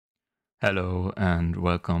Hello and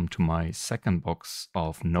welcome to my second box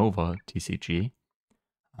of Nova TCG.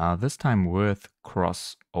 This time with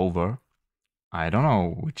crossover. I don't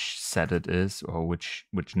know which set it is or which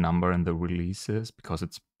number in the release is because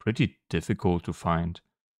it's pretty difficult to find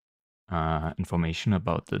information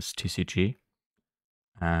about this TCG.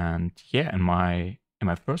 And yeah, in my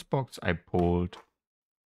first box I pulled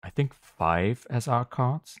I think 5 SR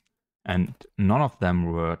cards, and none of them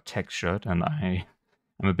were textured, and I'm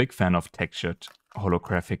a big fan of textured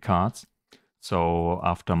holographic cards. So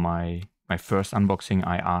after my first unboxing,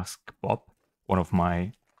 I asked Bob, one of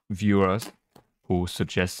my viewers who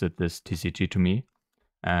suggested this TCG to me,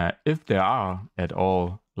 if there are at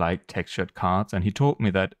all like textured cards, and he told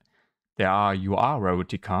me that there are UR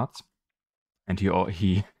rarity cards, and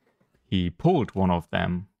he pulled one of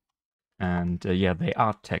them, and yeah, they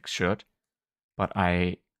are textured, but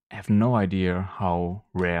I have no idea how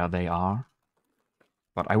rare they are.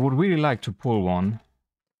 But I would really like to pull one.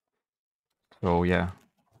 So yeah,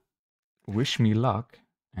 wish me luck.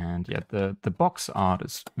 And yeah, the box art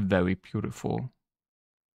is very beautiful.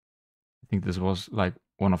 I think this was like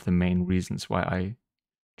one of the main reasons why I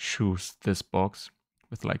choose this box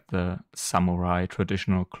with like the samurai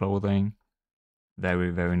traditional clothing.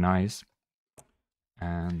 Very, very nice.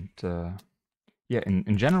 And yeah,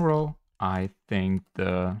 in general, I think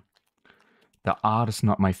the art is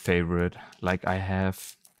not my favorite. Like I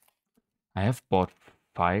have bought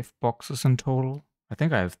 5 boxes in total. I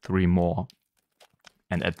think I have 3 more.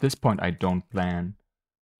 And at this point, I don't plan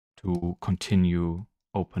to continue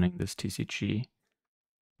opening this TCG.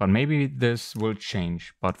 But maybe this will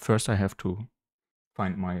change. But first I have to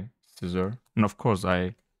find my scissor. And of course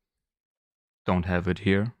I don't have it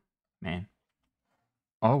here. Man.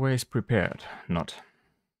 Always prepared, not.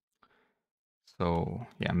 So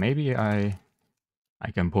yeah, maybe I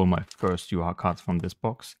can pull my first UR cards from this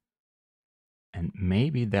box. And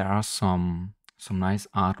maybe there are some nice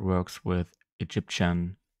artworks with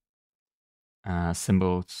Egyptian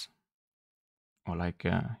symbols, or like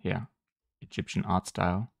yeah, Egyptian art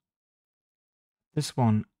style. This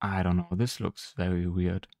one, I don't know. This looks very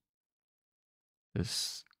weird.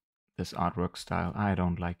 This artwork style, I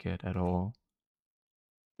don't like it at all.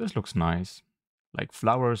 This looks nice. Like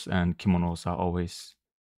flowers and kimonos are always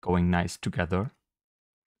going nice together.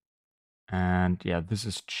 And yeah, this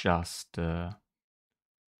is just oh,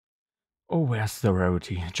 where's the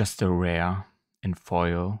rarity? Just a rare in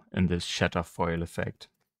foil in this shatter foil effect,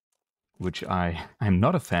 which I'm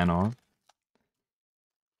not a fan of.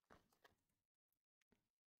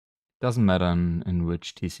 Doesn't matter in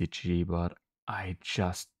which TCG, but I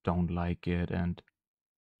just don't like it. And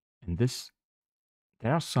in this,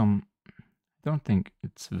 there are some, I don't think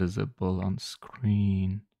it's visible on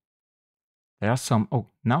screen. There are some, oh,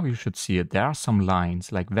 now you should see it. There are some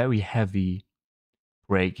lines, like very heavy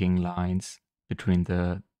breaking lines between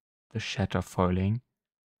the shatter foiling.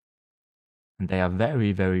 And they are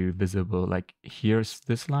very, very visible. Like here's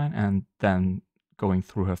this line and then going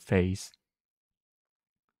through her face.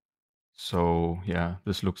 So yeah,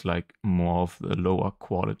 this looks like more of the lower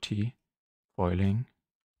quality foiling.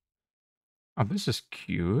 Oh, this is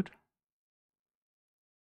cute.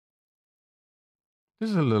 This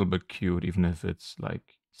is a little bit cute, even if it's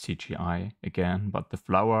like CGI again, but the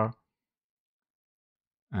flower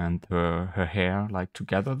and her hair like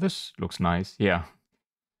together, this looks nice. Yeah.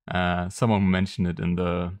 Someone mentioned it in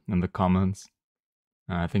the comments.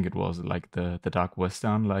 I think it was like the Dark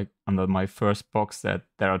Western, like under my first box, that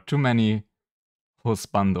there are too many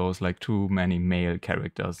husbandos, like too many male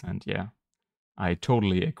characters, and yeah, I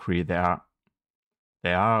totally agree. There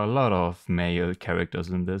are a lot of male characters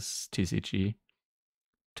in this TCG.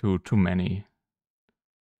 Too many.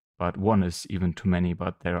 But one is even too many,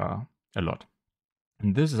 but there are a lot.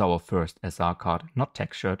 And this is our first SR card, not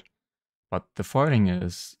textured, but the foiling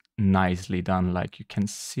is nicely done. Like you can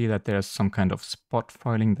see that there's some kind of spot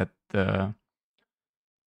foiling, that the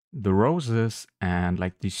roses and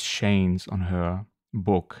like these chains on her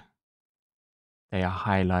book, they are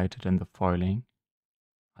highlighted in the foiling.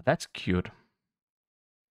 That's cute.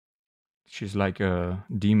 She's like a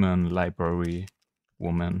demon library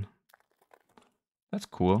woman. That's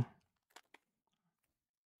cool.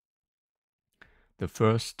 The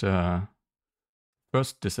first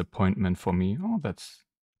disappointment for me.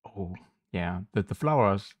 Oh yeah, the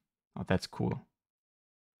flowers. Oh, that's cool.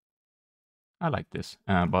 I like this.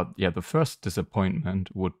 But yeah, the first disappointment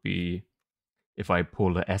would be if I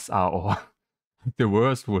pull a SR, or the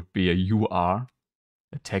worst would be a UR,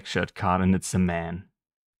 a textured card, and it's a man.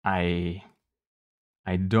 I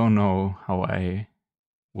don't know how I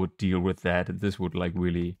would deal with that. This would like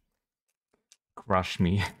really crush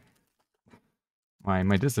me.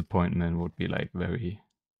 My disappointment would be like very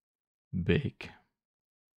big.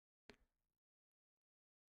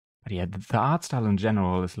 But yeah, the art style in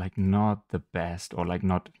general is like not the best, or like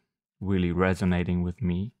not really resonating with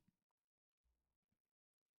me.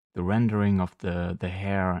 The rendering of the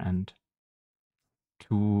hair and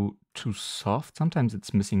too soft. Sometimes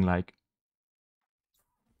it's missing like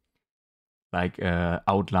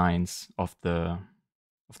outlines of the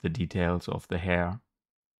details of the hair.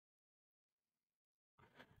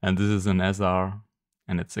 And this is an SR,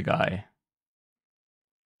 and it's a guy.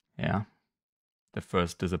 Yeah, the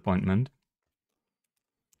first disappointment.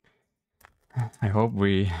 I hope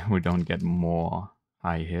we don't get more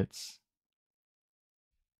high hits.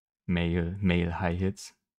 Male high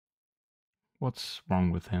hits. What's wrong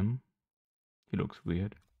with him? He looks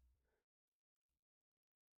weird.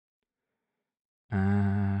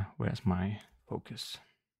 Where's my focus?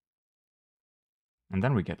 And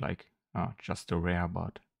then we get like, oh, just a rare,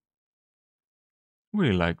 but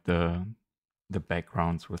really like the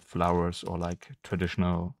backgrounds with flowers or like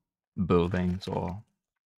traditional buildings or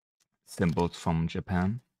symbols from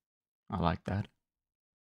Japan. I like that.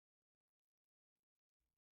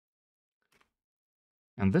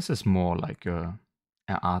 And this is more like an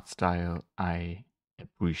art style I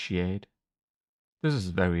appreciate. This is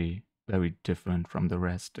very, very different from the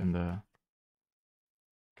rest in the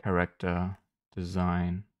character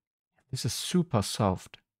design. This is super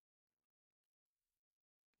soft.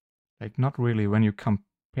 Like, not really. When you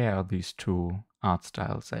compare these two art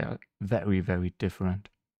styles, they are very, very different.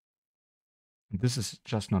 This is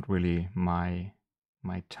just not really my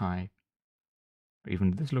type.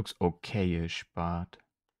 Even this looks okay-ish, but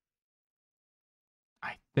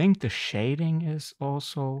I think the shading is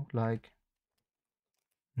also like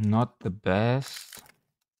not the best.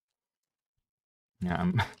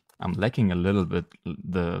 Yeah, I'm lacking a little bit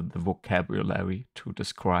the vocabulary to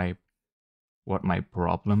describe what my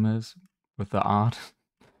problem is with the art.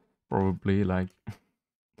 Probably like,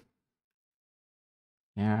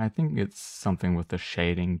 yeah, I think it's something with the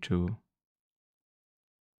shading too.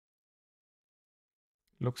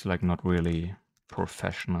 Looks like not really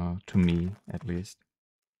professional to me, at least.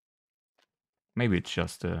 Maybe it's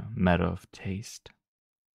just a matter of taste.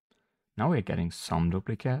 Now we're getting some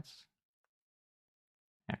duplicates.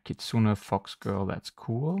 Yeah, Kitsune Fox Girl, that's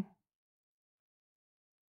cool.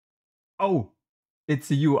 Oh,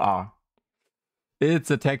 it's a UR.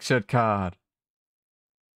 It's a textured card.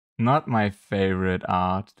 Not my favorite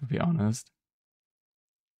art, to be honest.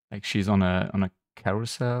 Like, she's on a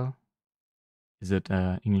carousel. Is it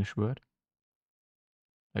an English word?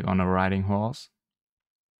 Like on a riding horse.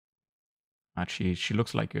 She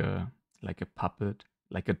looks like a puppet,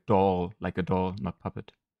 like a doll, not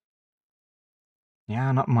puppet.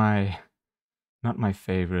 Yeah, not my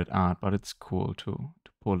favorite art, but it's cool to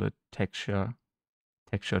pull a textured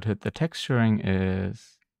hit. The texturing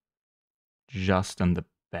is just in the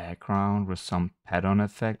background with some pattern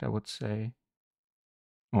effect, I would say.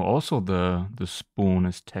 Oh, also the spoon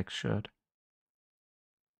is textured.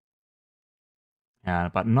 Yeah,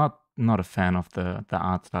 but not a fan of the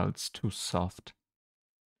art style. It's too soft,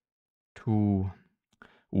 too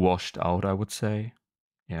washed out, I would say.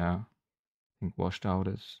 Yeah, I think washed out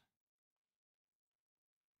is.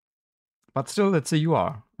 But still, it's a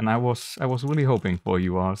UR, and I was really hoping for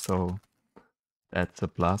UR, so that's a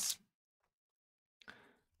plus.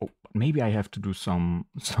 Oh, maybe I have to do some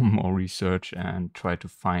more research and try to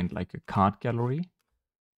find like a card gallery.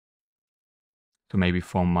 So maybe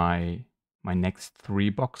for my next 3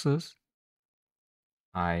 boxes,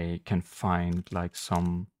 I can find like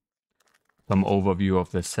some overview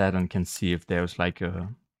of the set and can see if there's like a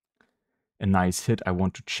nice hit I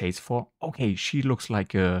want to chase for. Okay, she looks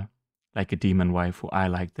like a demon waifu. I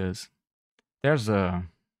like this.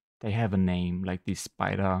 They have a name, like the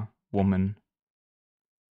spider woman.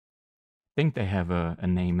 I think they have a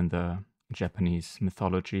name in the Japanese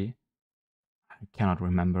mythology. I cannot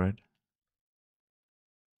remember it.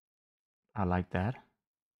 I like that.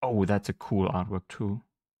 Oh, that's a cool artwork too.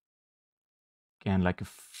 Again, like a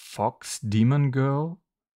fox demon girl.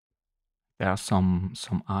 There are some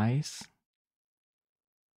eyes.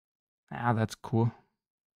 Ah, that's cool.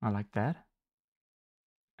 I like that.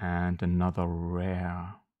 And another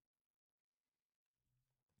rare.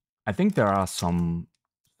 I think there are some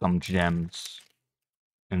gems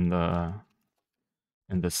in the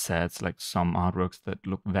sets, like some artworks that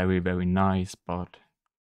look very, very nice, but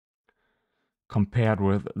compared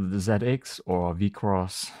with the ZX or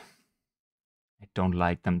V-Cross, I don't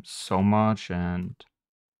like them so much, and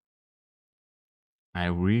I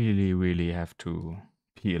really, really have to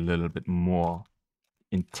be a little bit more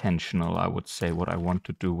intentional, I would say, what I want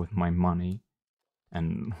to do with my money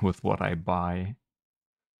and with what I buy.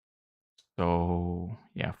 So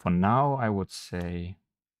yeah, for now, I would say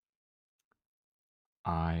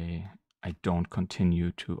I don't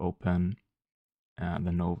continue to open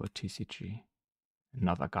the Nova TCG.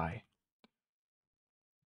 Another guy.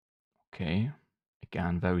 Okay,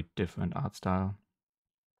 again, very different art style.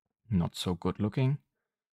 Not so good looking.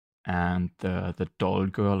 And the doll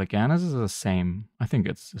girl again, this is the same. I think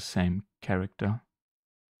it's the same character.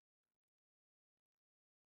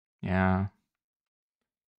 Yeah.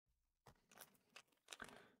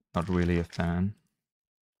 Not really a fan.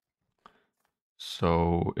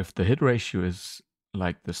 So if the hit ratio is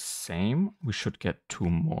like the same, we should get two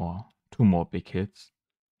more big hits,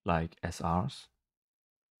 like SRs.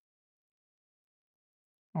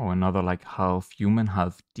 Oh, another like half human,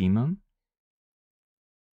 half demon.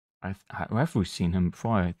 Have we seen him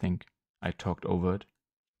before? I think I talked over it.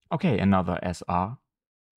 Okay, another SR.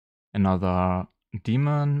 Another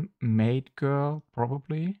demon maid girl,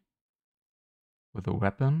 probably. With a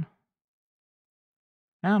weapon.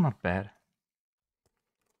 Yeah, not bad.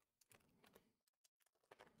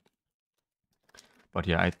 But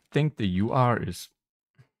yeah, I think the UR is...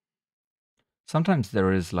 Sometimes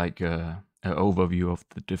there is like a overview of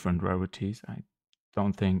the different rarities. I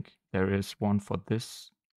don't think there is one for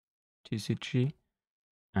this TCG.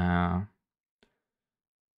 But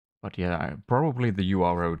yeah, probably the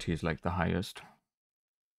UR rarity is like the highest.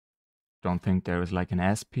 Don't think there is like an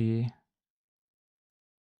SP.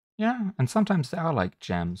 Yeah, and sometimes there are like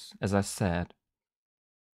gems, as I said.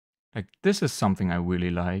 Like this is something I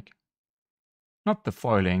really like. Not the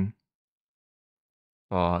foiling,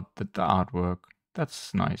 but the artwork.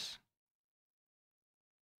 That's nice.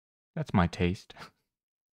 That's my taste.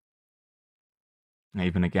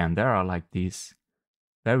 Even again, there are like these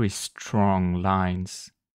very strong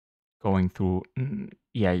lines going through.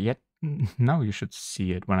 Yeah, yet now you should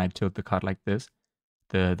see it when I tilt the card like this.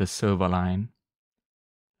 The silver line.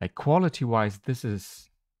 Like quality wise, this is...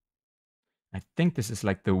 I think this is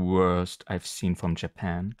like the worst I've seen from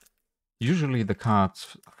Japan. Usually the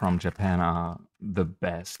cards from Japan are the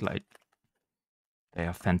best. Like they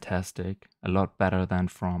are fantastic. A lot better than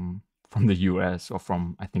from the US or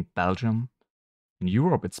from, I think, Belgium. In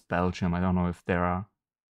Europe, it's Belgium. I don't know if there are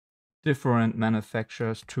different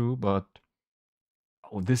manufacturers too, but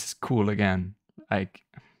oh, this is cool again. Like,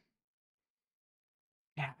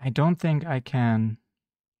 yeah, I don't think I can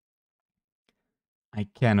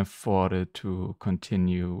afford it to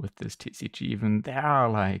continue with this TCG. Even there are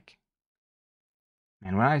like,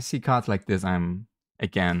 and when I see cards like this, I'm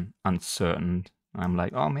again uncertain. I'm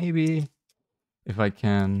like, oh, maybe if I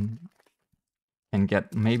can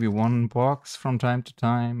get maybe one box from time to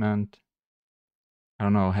time, and I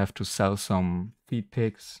don't know, have to sell some feed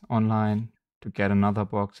pics online to get another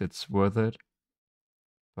box, it's worth it.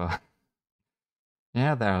 But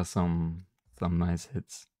yeah, there are some nice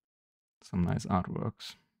hits, some nice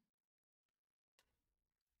artworks.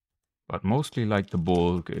 But mostly like the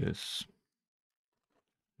bulk is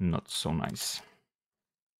not so nice.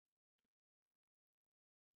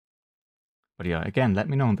 But yeah, again, let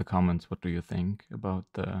me know in the comments what do you think about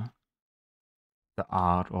the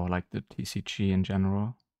art or like the TCG in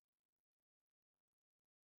general.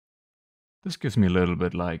 This gives me a little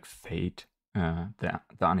bit like Fate, the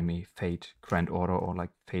anime Fate Grand Order, or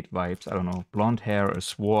like Fate vibes. I don't know, blonde hair, a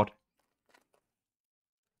sword.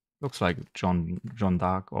 Looks like John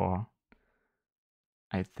Dark, or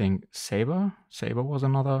I think Saber. Saber was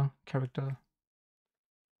another character.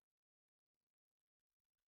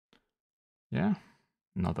 Yeah,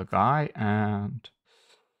 another guy, and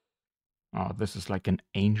oh, this is like an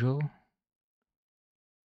angel.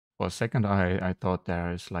 For a second, I thought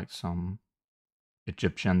there is like some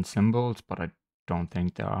Egyptian symbols, but I don't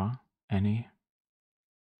think there are any.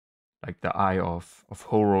 Like the Eye of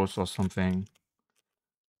Horus or something.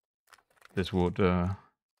 This would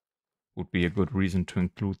be a good reason to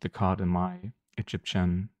include the card in my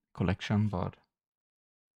Egyptian collection, but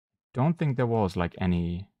don't think there was like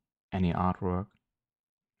any artwork.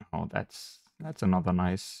 Oh, that's another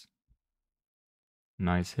nice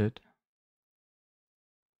hit.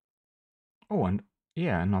 Oh, and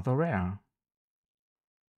yeah, another rare.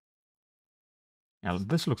 Yeah,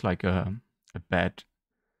 this looks like a bad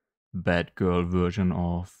girl version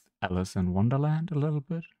of Alice in Wonderland a little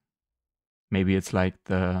bit. Maybe it's like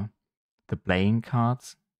the playing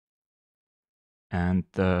cards and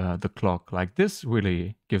the clock. Like this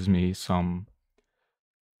really gives me some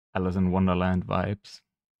Alice in Wonderland vibes.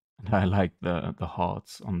 And I like the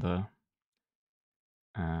hearts on the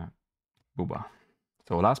booba.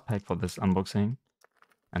 So last pack for this unboxing.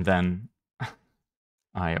 And then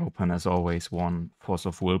I open, as always, one Force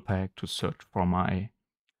of Will pack to search for my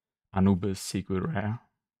Anubis secret rare.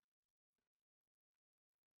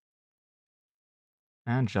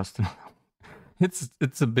 And just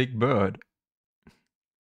it's a big bird.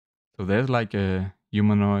 So there's like a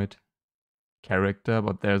humanoid character,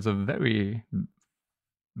 but there's a very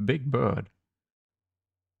big bird.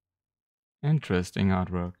 Interesting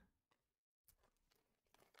artwork.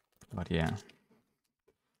 But yeah.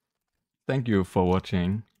 Thank you for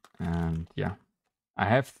watching. And yeah, I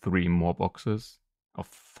have 3 more boxes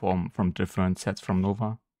from different sets from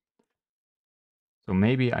Nova. So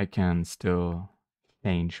maybe I can still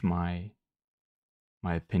change my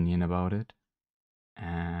opinion about it.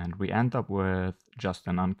 And we end up with just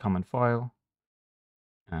an uncommon foil,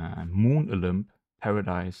 Moon Olymp,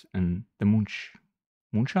 Paradise, and the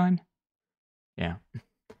Moonshine? Yeah.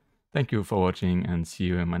 Thank you for watching and see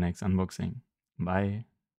you in my next unboxing. Bye.